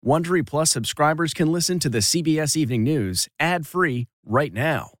Wondery Plus subscribers can listen to the CBS Evening News ad-free right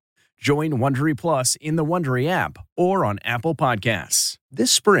now. Join Wondery Plus in the Wondery app or on Apple Podcasts.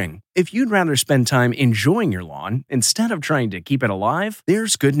 This spring, if you'd rather spend time enjoying your lawn instead of trying to keep it alive,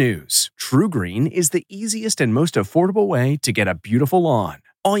 there's good news. True Green is the easiest and most affordable way to get a beautiful lawn.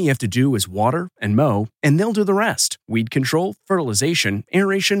 All you have to do is water and mow, and they'll do the rest. Weed control, fertilization,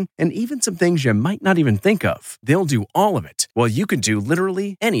 aeration, and even some things you might not even think of. They'll do all of it, while you can do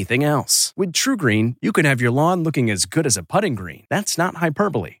literally anything else. With True Green, you can have your lawn looking as good as a putting green. That's not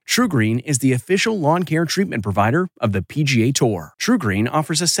hyperbole. True Green is the official lawn care treatment provider of the PGA Tour. True Green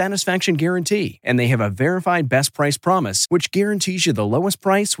offers a satisfaction guarantee, and they have a verified best price promise, which guarantees you the lowest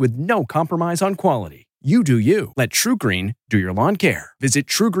price with no compromise on quality. You do you. Let True Green do your lawn care. Visit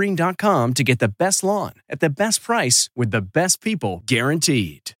truegreen.com to get the best lawn at the best price with the best people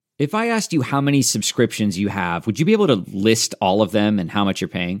guaranteed. If I asked you how many subscriptions you have, would you be able to list all of them and how much you're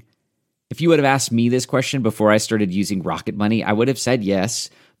paying? If you would have asked me this question before I started using Rocket Money, I would have said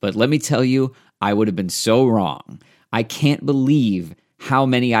yes. But let me tell you, I would have been so wrong. I can't believe how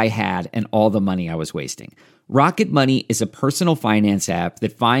many I had and all the money I was wasting. Rocket Money is a personal finance app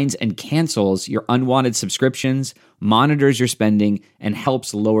that finds and cancels your unwanted subscriptions, monitors your spending, and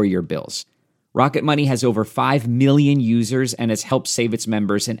helps lower your bills. Rocket Money has over 5 million users and has helped save its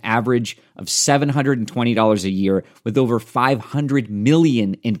members an average of $720 a year with over 500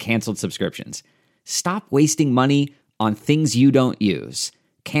 million in canceled subscriptions. Stop wasting money on things you don't use.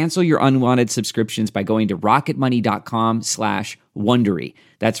 Cancel your unwanted subscriptions by going to rocketmoney.com/Wondery.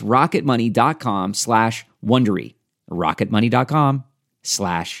 That's rocketmoney.com/Wondery.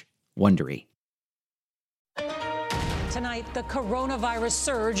 rocketmoney.com/Wondery. Tonight, the coronavirus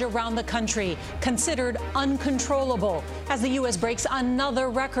surge around the country, considered uncontrollable, as the U.S. breaks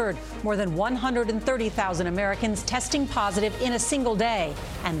another record. More than 130,000 Americans testing positive in a single day,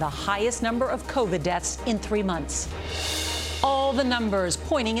 and the highest number of COVID deaths in 3 months. All the numbers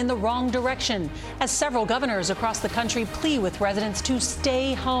pointing in the wrong direction as several governors across the country plead with residents to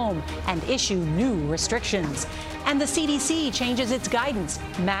stay home and issue new restrictions. And the CDC changes its guidance.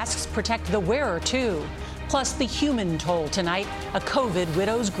 Masks protect the wearer, too. Plus, the human toll tonight, a COVID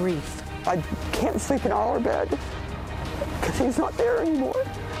widow's grief. I can't sleep in our bed because he's not there anymore.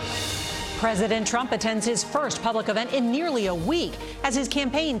 President Trump attends his first public event in nearly a week as his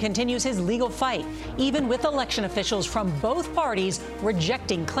campaign continues his legal fight, even with election officials from both parties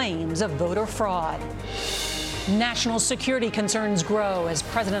rejecting claims of voter fraud. National security concerns grow as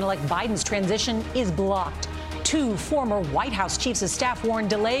President-elect Biden's transition is blocked. 2 former White House chiefs of staff warn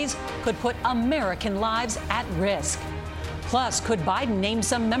delays could put American lives at risk. Plus, could Biden name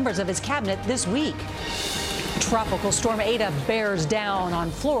some members of his cabinet this week? Tropical storm Eta bears down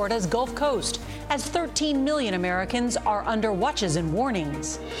on Florida's Gulf Coast as 13 million Americans are under watches and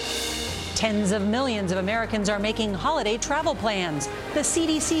warnings. Tens of millions of Americans are making holiday travel plans. The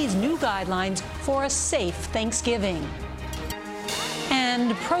CDC's new guidelines for a safe Thanksgiving.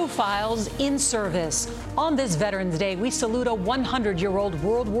 And profiles in service. On this Veterans Day, we salute a 100-year-old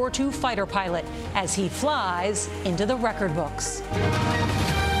World War II fighter pilot as he flies into the record books.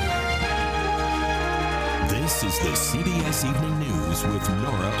 This is the CBS Evening News with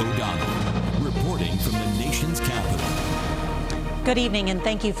Norah O'Donnell, reporting from the nation's capital. Good evening, and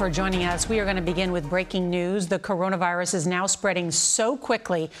thank you for joining us. We are going to begin with breaking news. The coronavirus is now spreading so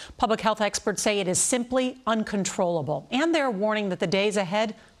quickly, public health experts say it is simply uncontrollable. And they're warning that the days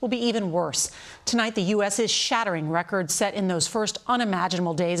ahead will be even worse. Tonight, the U.S. is shattering records set in those first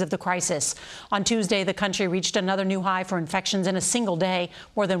unimaginable days of the crisis. On Tuesday, the country reached another new high for infections in a single day,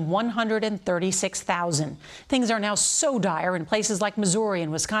 more than 136,000. Things are now so dire in places like Missouri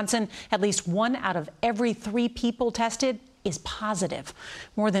and Wisconsin. At least 1 out of every 3 people tested is positive.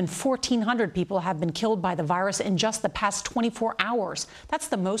 More than 1,400 people have been killed by the virus in just the past 24 hours. That's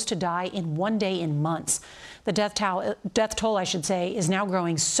the most to die in one day in months. The death toll, is now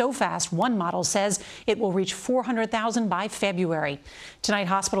growing so fast, one model says it will reach 400,000 by February. Tonight,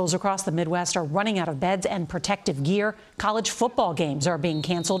 hospitals across the Midwest are running out of beds and protective gear. College football games are being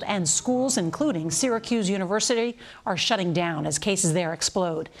canceled, and schools, including Syracuse University, are shutting down as cases there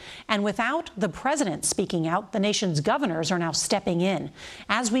explode. And without the president speaking out, the nation's governors are now stepping in.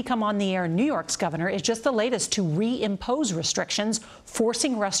 As we come on the air, New York's governor is just the latest to reimpose restrictions,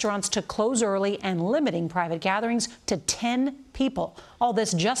 forcing restaurants to close early and limiting private gatherings to 10 people. All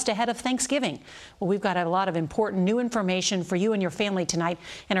this just ahead of Thanksgiving. Well, we've got a lot of important new information for you and your family tonight,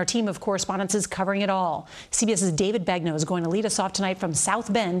 and our team of correspondents is covering it all. CBS's David Begnaud is going to lead us off tonight from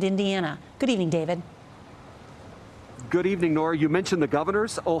South Bend, Indiana. Good evening, David. Good evening, Norah. You mentioned the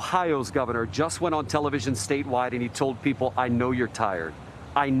governors. Ohio's governor just went on television statewide and he told people, I know you're tired.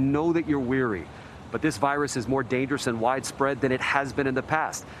 I know that you're weary, but this virus is more dangerous and widespread than it has been in the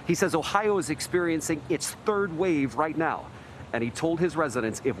past. He says Ohio is experiencing its third wave right now. And he told his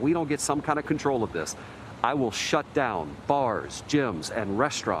residents, if we don't get some kind of control of this, I will shut down bars, gyms, and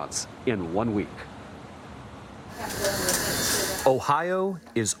restaurants in 1 week. Ohio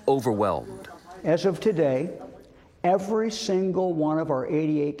is overwhelmed. As of today, every single one of our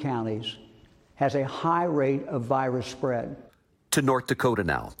 88 counties has a high rate of virus spread. To North Dakota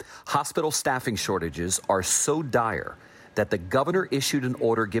now. Hospital staffing shortages are so dire that the governor issued an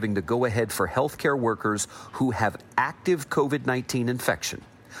order giving the go-ahead for healthcare workers who have active COVID-19 infection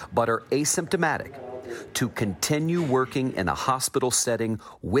but are asymptomatic to continue working in a hospital setting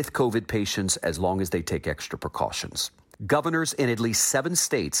with COVID patients as long as they take extra precautions. Governors in at least 7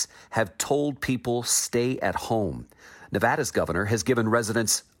 states have told people stay at home. Nevada's governor has given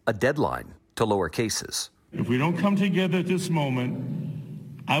residents a deadline to lower cases. If we don't come together at this moment,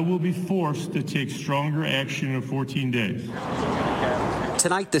 I will be forced to take stronger action in 14 days.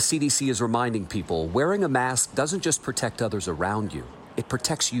 Tonight, the CDC is reminding people wearing a mask doesn't just protect others around you, it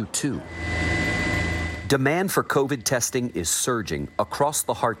protects you too. Demand for COVID testing is surging across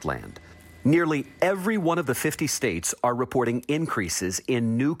the heartland. Nearly every one of the 50 states are reporting increases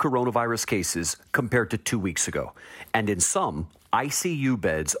in new coronavirus cases compared to 2 weeks ago. And in some, ICU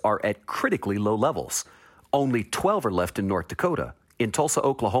beds are at critically low levels. Only 12 are left in North Dakota. In Tulsa,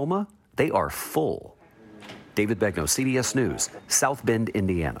 Oklahoma, they are full. David Begnaud, CBS News, South Bend,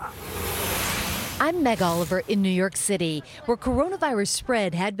 Indiana. I'm Meg Oliver in New York City, where coronavirus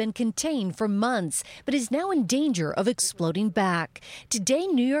spread had been contained for months, but is now in danger of exploding back. Today,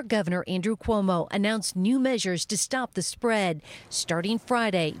 New York Governor Andrew Cuomo announced new measures to stop the spread. Starting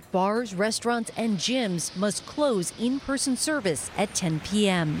Friday, bars, restaurants, and gyms must close in-person service at 10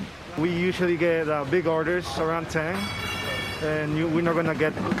 p.m. We usually get big orders around 10. And we're not going to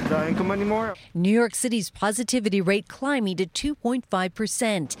get the income anymore. New York City's positivity rate climbing to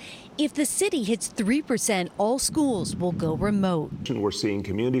 2.5%. If the city hits 3%, all schools will go remote. We're seeing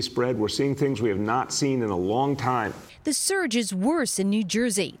community spread. We're seeing things we have not seen in a long time. The surge is worse in New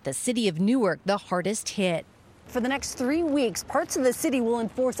Jersey, the city of Newark, the hardest hit. For the next 3 weeks, parts of the city will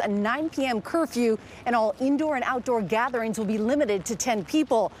enforce a 9 p.m. curfew, and all indoor and outdoor gatherings will be limited to 10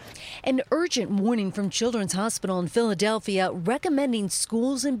 people. An urgent warning from Children's Hospital in Philadelphia recommending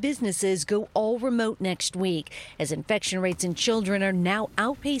schools and businesses go all remote next week, as infection rates in children are now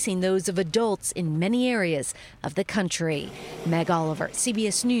outpacing those of adults in many areas of the country. Meg Oliver,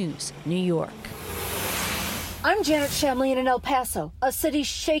 CBS News, New York. I'm Janet Shamlian in El Paso, a city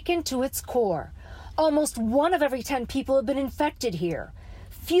shaken to its core. Almost 1 of every 10 people have been infected here.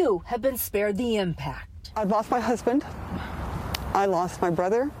 Few have been spared the impact. I've lost my husband. I lost my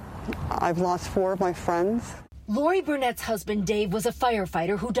brother. I've lost 4 of my friends. Lori Burnett's husband, Dave, was a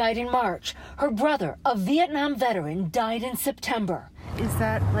firefighter who died in March. Her brother, a Vietnam veteran, died in September. Is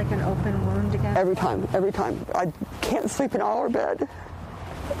that like an open wound again? Every time. I can't sleep in our bed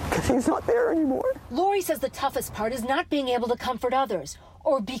because he's not there anymore. Lori says the toughest part is not being able to comfort others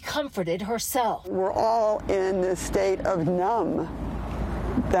or be comforted herself. We're all in this state of numb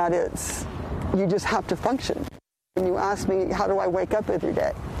that you just have to function. When you ask me, how do I wake up every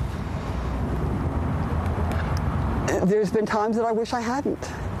day? There's been times that I wish I hadn't.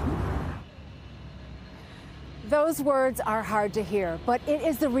 Those words are hard to hear, but it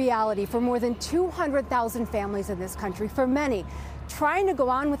is the reality for more than 200,000 families in this country. For many, trying to go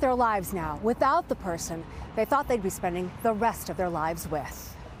on with their lives now without the person they thought they'd be spending the rest of their lives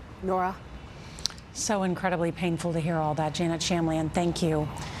with. Norah? So incredibly painful to hear all that, Janet Shamlian. Thank you.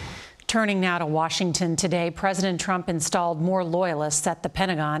 Turning now to Washington today, President Trump installed more loyalists at the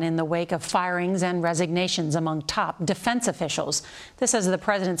Pentagon in the wake of firings and resignations among top defense officials. This as the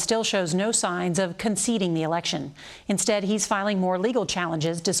president still shows no signs of conceding the election. Instead, he's filing more legal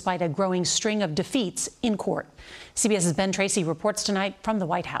challenges despite a growing string of defeats in court. CBS's Ben Tracy reports tonight from the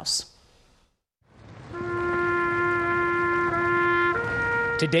White House.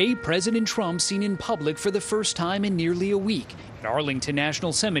 Today, President Trump seen in public for the first time in nearly a week at Arlington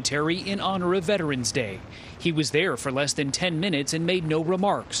National Cemetery in honor of Veterans Day. He was there for less than 10 minutes and made no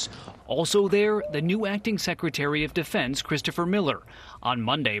remarks. Also there, the new acting Secretary of Defense, Christopher Miller. On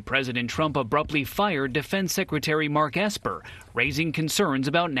Monday, President Trump abruptly fired Defense Secretary Mark Esper, raising concerns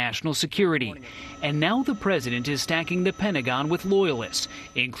about national security. And now the president is stacking the Pentagon with loyalists,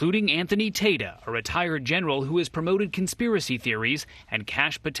 including Anthony Tata, a retired general who has promoted conspiracy theories, and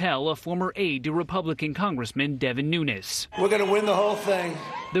Kash Patel, a former aide to Republican Congressman Devin Nunes. We're going to win the whole thing.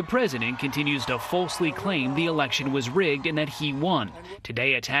 The president continues to falsely claim the election was rigged and that he won,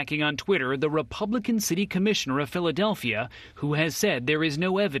 today attacking on Twitter the Republican City Commissioner of Philadelphia, who has said there is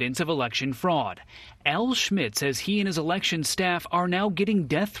no evidence of election fraud. Al Schmidt says he and his election staff are now getting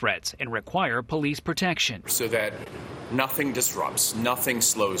death threats and require police protection. So that nothing disrupts, nothing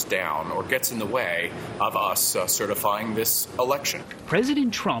slows down or gets in the way of us certifying this election.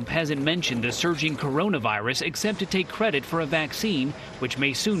 President Trump hasn't mentioned the surging coronavirus except to take credit for a vaccine, which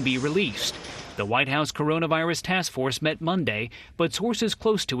may soon be released. The White House Coronavirus Task Force met Monday, but sources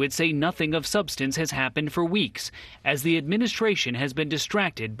close to it say nothing of substance has happened for weeks, as the administration has been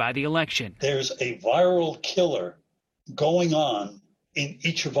distracted by the election. There's a viral killer going on in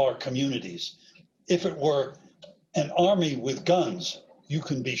each of our communities. If it were an army with guns, you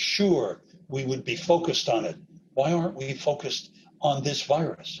can be sure we would be focused on it. Why aren't we focused on this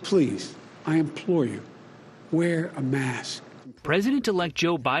virus? Please, I implore you, wear a mask. President-elect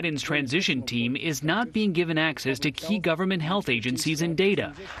Joe Biden's transition team is not being given access to key government health agencies and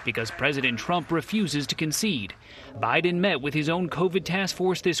data because President Trump refuses to concede. Biden met with his own COVID task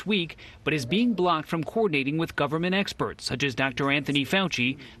force this week, but is being blocked from coordinating with government experts, such as Dr. Anthony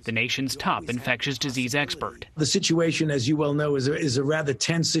Fauci, the nation's top infectious disease expert. The situation, as you well know, is a rather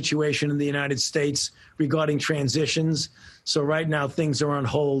tense situation in the United States regarding transitions. So right now, things are on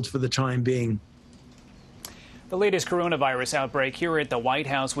hold for the time being. The latest coronavirus outbreak here at the White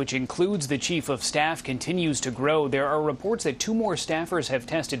House, which includes the chief of staff, continues to grow. There are reports that 2 more staffers have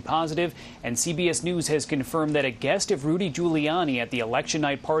tested positive, and CBS News has confirmed that a guest of Rudy Giuliani at the election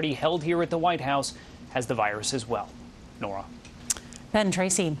night party held here at the White House has the virus as well. Norah. Ben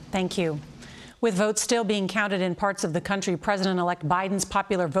Tracy, thank you. With votes still being counted in parts of the country, President-elect Biden's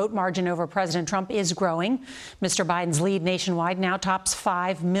popular vote margin over President Trump is growing. Mr. Biden's lead nationwide now tops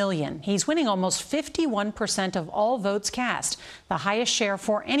 5 million. He's winning almost 51% of all votes cast, the highest share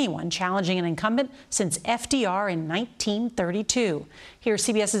for anyone challenging an incumbent since FDR in 1932. Here's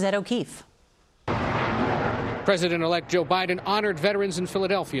CBS's Ed O'Keefe. President-elect Joe Biden honored veterans in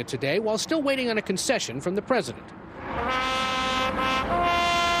Philadelphia today while still waiting on a concession from the president.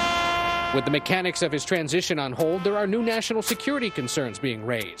 With the mechanics of his transition on hold, there are new national security concerns being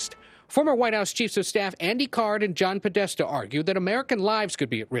raised. Former White House Chiefs of Staff Andy Card and John Podesta argue that American lives could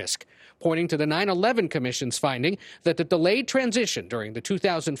be at risk, pointing to the 9/11 Commission's finding that the delayed transition during the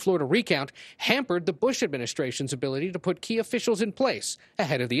 2000 Florida recount hampered the Bush administration's ability to put key officials in place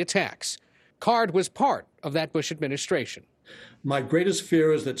ahead of the attacks. Card was part of that Bush administration. My greatest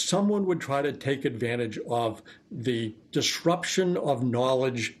fear is that someone would try to take advantage of the disruption of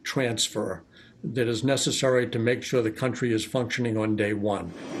knowledge transfer that is necessary to make sure the country is functioning on day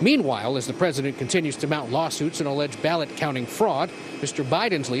one. Meanwhile, as the president continues to mount lawsuits and alleged ballot counting fraud, Mr.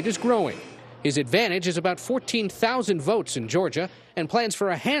 Biden's lead is growing. His advantage is about 14,000 votes in Georgia, and plans for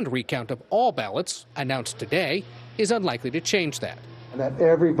a hand recount of all ballots, announced today, is unlikely to change that. And that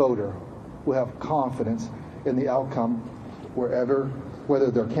every voter will have confidence in the outcome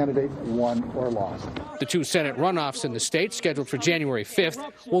whether their candidate won or lost. The 2 Senate runoffs in the state, scheduled for January 5th,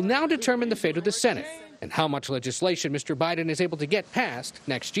 will now determine the fate of the Senate and how much legislation Mr. Biden is able to get passed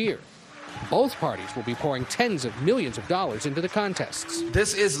next year. Both parties will be pouring tens of millions of dollars into the contests.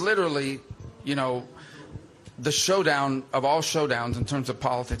 This is literally, the showdown of all showdowns in terms of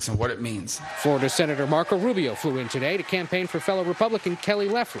politics and what it means. Florida Senator Marco Rubio flew in today to campaign for fellow Republican Kelly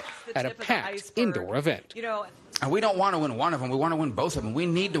Loeffler at a packed indoor event. And we don't want to win one of them. We want to win both of them. We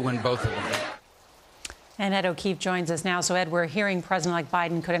need to win both of them. And Ed O'Keefe joins us now. So, Ed, we're hearing President-elect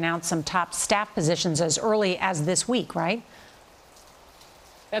Biden could announce some top staff positions as early as this week, right?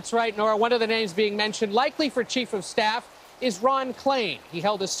 That's right, Nora. One of the names being mentioned, likely for chief of staff, is Ron Klain. He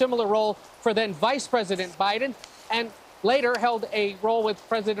held a similar role for then Vice President Biden and later held a role with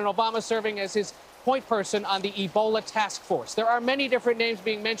President Obama, serving as his point person on the Ebola task force. There are many different names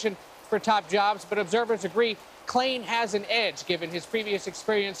being mentioned for top jobs, but observers agree Klain has an edge given his previous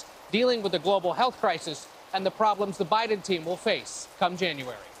experience dealing with the global health crisis and the problems the Biden team will face come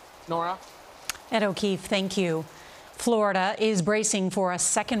January. Norah? Ed O'Keefe, thank you. Florida is bracing for a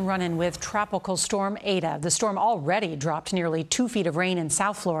second run-in with Tropical Storm Eta. The storm already dropped nearly 2 feet of rain in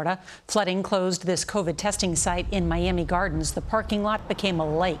South Florida. Flooding closed this COVID testing site in Miami Gardens. The parking lot became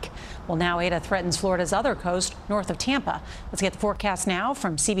a lake. Well, now Eta threatens Florida's other coast, north of Tampa. Let's get the forecast now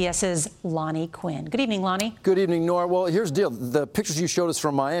from CBS's Lonnie Quinn. Good evening, Lonnie. Good evening, Nora. Well, here's the deal. The pictures you showed us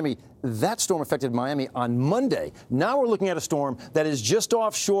from Miami, that storm affected Miami on Monday. Now we're looking at a storm that is just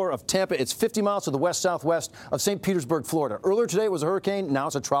offshore of Tampa. It's 50 miles to the west-southwest of St. Petersburg, Florida. Earlier today it was a hurricane. Now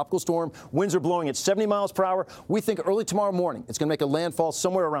it's a tropical storm. Winds are blowing at 70 miles per hour. We think early tomorrow morning it's going to make a landfall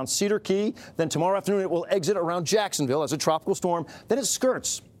somewhere around Cedar Key. Then tomorrow afternoon it will exit around Jacksonville as a tropical storm. Then it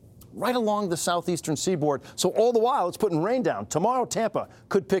skirts right along the southeastern seaboard. So all the while it's putting rain down. Tomorrow Tampa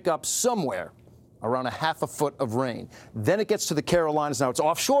could pick up somewhere around a half a foot of rain. Then it gets to the Carolinas. Now, it's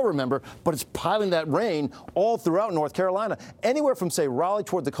offshore, remember, but it's piling that rain all throughout North Carolina. Anywhere from, say, Raleigh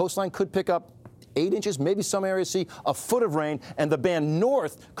toward the coastline could pick up 8 inches, maybe some areas see a foot of rain, and the band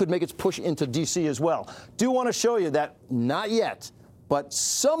North could make its push into D.C. as well. Do want to show you that not yet, but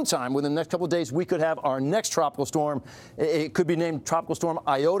sometime within the next couple of days, we could have our next tropical storm. It could be named Tropical Storm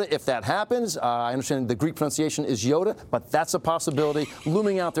Iota if that happens. I understand the Greek pronunciation is Yoda, but that's a possibility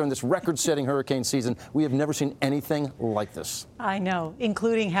looming out there in this record-setting hurricane season. We have never seen anything like this. I know,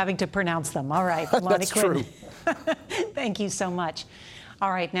 including having to pronounce them. All right, Lonnie That's Quinn. true. Thank you so much.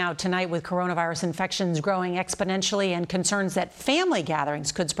 All right, now tonight with coronavirus infections growing exponentially and concerns that family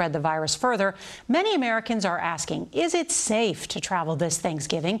gatherings could spread the virus further, many Americans are asking, is it safe to travel this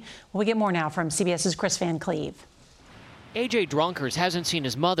Thanksgiving? We get more now from CBS's Chris Van Cleve. A.J. Drunkers hasn't seen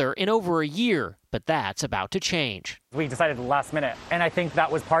his mother in over a year, but that's about to change. We decided last minute, and I think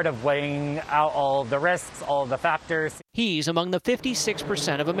that was part of weighing out all the risks, all the factors. He's among the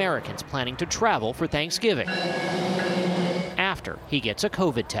 56% of Americans planning to travel for Thanksgiving after he gets a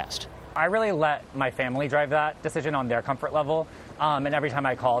COVID test. I really let my family drive that decision on their comfort level. And every time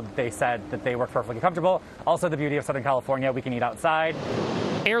I called, they said that they were perfectly comfortable. Also, the beauty of Southern California, we can eat outside.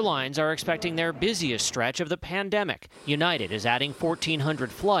 Airlines are expecting their busiest stretch of the pandemic. United is adding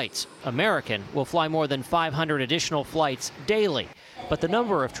 1,400 flights. American will fly more than 500 additional flights daily. But the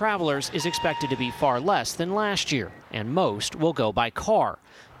number of travelers is expected to be far less than last year, and most will go by car.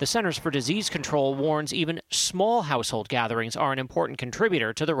 The Centers for Disease Control warns even small household gatherings are an important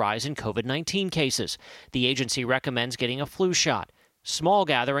contributor to the rise in COVID-19 cases. The agency recommends getting a flu shot. Small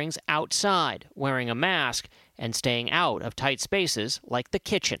gatherings outside, wearing a mask, and staying out of tight spaces like the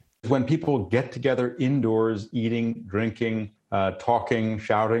kitchen. When people get together indoors, eating, drinking, talking,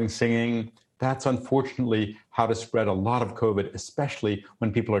 shouting, singing, that's unfortunately how to spread a lot of COVID, especially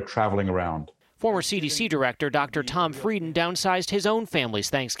when people are traveling around. Former CDC Director Dr. Tom Frieden downsized his own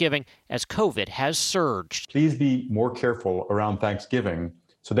family's Thanksgiving as COVID has surged. Please be more careful around Thanksgiving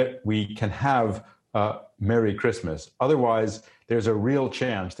so that we can have a Merry Christmas. Otherwise, there's a real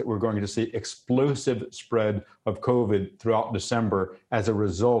chance that we're going to see explosive spread of COVID throughout December as a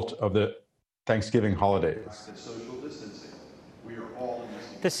result of the Thanksgiving holidays.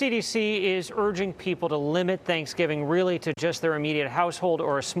 The CDC is urging people to limit Thanksgiving really to just their immediate household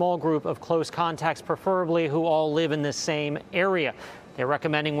or a small group of close contacts, preferably who all live in the same area. They're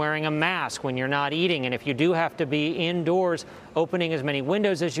recommending wearing a mask when you're not eating, and if you do have to be indoors, opening as many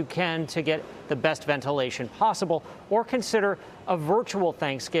windows as you can to get the best ventilation possible, or consider a virtual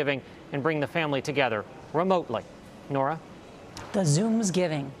Thanksgiving and bring the family together remotely. Norah? The Zoom's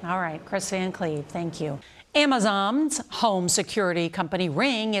giving. All right, Chris Van Cleve, thank you. Amazon's home security company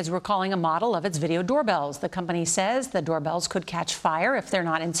Ring is recalling a model of its video doorbells. The company says the doorbells could catch fire if they're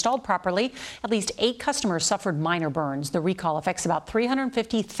not installed properly. At least 8 customers suffered minor burns. The recall affects about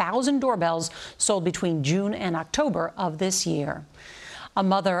 350,000 doorbells sold between June and October of this year. A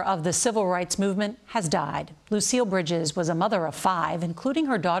mother of the civil rights movement has died. Lucille Bridges was a mother of 5, including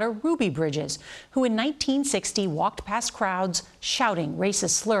her daughter Ruby Bridges, who in 1960 walked past crowds shouting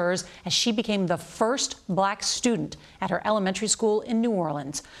racist slurs as she became the first black student at her elementary school in New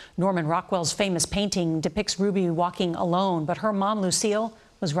Orleans. Norman Rockwell's famous painting depicts Ruby walking alone, but her mom, Lucille,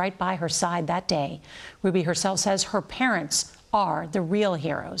 was right by her side that day. Ruby herself says her parents are the real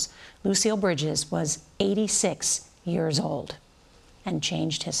heroes. Lucille Bridges was 86 years old and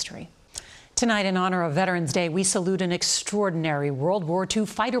changed history. Tonight, in honor of Veterans Day, we salute an extraordinary World War II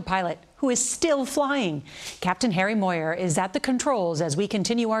fighter pilot who is still flying. Captain Harry Moyer is at the controls as we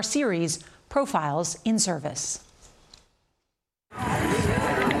continue our series, Profiles in Service.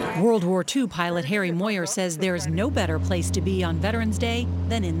 World War II pilot Harry Moyer says there is no better place to be on Veterans Day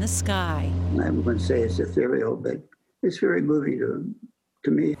than in the sky. I'm going to say it's ethereal, but it's very moving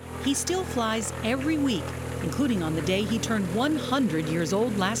to me. He still flies every week, including on the day he turned 100 years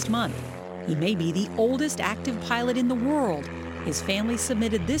old last month. He may be the oldest active pilot in the world. His family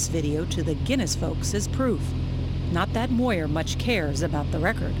submitted this video to the Guinness folks as proof. Not that Moyer much cares about the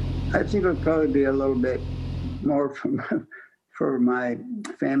record. I think it would probably be a little bit more for my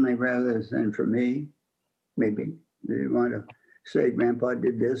family rather than for me. Maybe they want to say Grandpa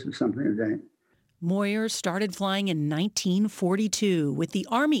did this or something like that. Moyer started flying in 1942 with the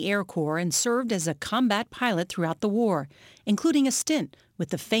Army Air Corps and served as a combat pilot throughout the war, including a stint with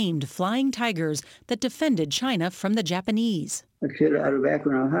the famed Flying Tigers that defended China from the Japanese. A kid out of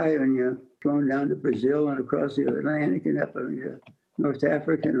Akron, Ohio, and you're flown down to Brazil and across the Atlantic and up into North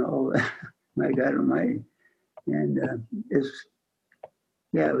Africa and all that. My God Almighty. And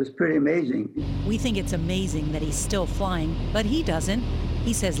it was pretty amazing. We think it's amazing that he's still flying, but he doesn't.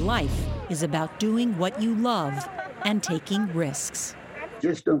 He says life is about doing what you love and taking risks.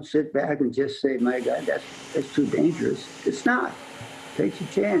 Just don't sit back and just say, my God, that's too dangerous. It's not. Take a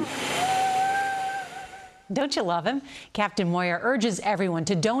chance. Don't you love him? Captain Moyer urges everyone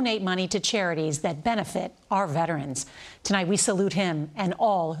to donate money to charities that benefit our veterans. Tonight, we salute him and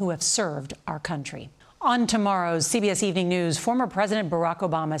all who have served our country. On tomorrow's CBS Evening News, former President Barack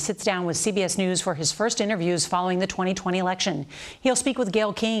Obama sits down with CBS News for his first interviews following the 2020 election. He'll speak with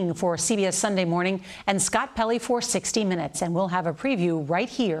Gayle King for CBS Sunday Morning and Scott Pelley for 60 Minutes, and we'll have a preview right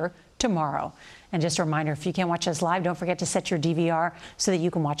here tomorrow. And just a reminder, if you can't watch us live, don't forget to set your DVR so that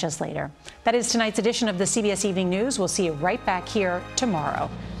you can watch us later. That is tonight's edition of the CBS Evening News. We'll see you right back here tomorrow.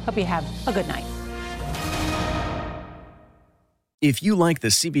 Hope you have a good night. If you like the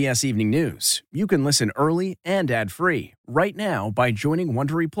CBS Evening News, you can listen early and ad-free right now by joining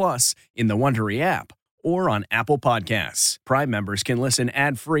Wondery Plus in the Wondery app or on Apple Podcasts. Prime members can listen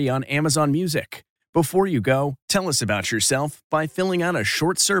ad-free on Amazon Music. Before you go, tell us about yourself by filling out a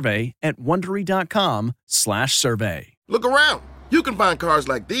short survey at Wondery.com/survey. Look around. You can find cars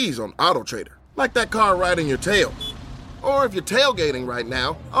like these on AutoTrader, like that car riding your tail. Or if you're tailgating right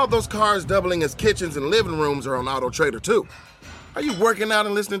now, all those cars doubling as kitchens and living rooms are on AutoTrader too. Are you working out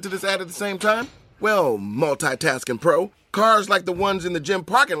and listening to this ad at the same time? Well, multitasking pro, cars like the ones in the gym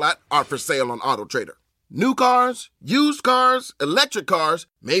parking lot are for sale on AutoTrader. New cars, used cars, electric cars,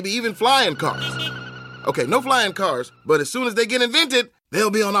 maybe even flying cars. Okay, no flying cars, but as soon as they get invented, they'll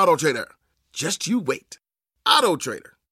be on AutoTrader. Just you wait. AutoTrader.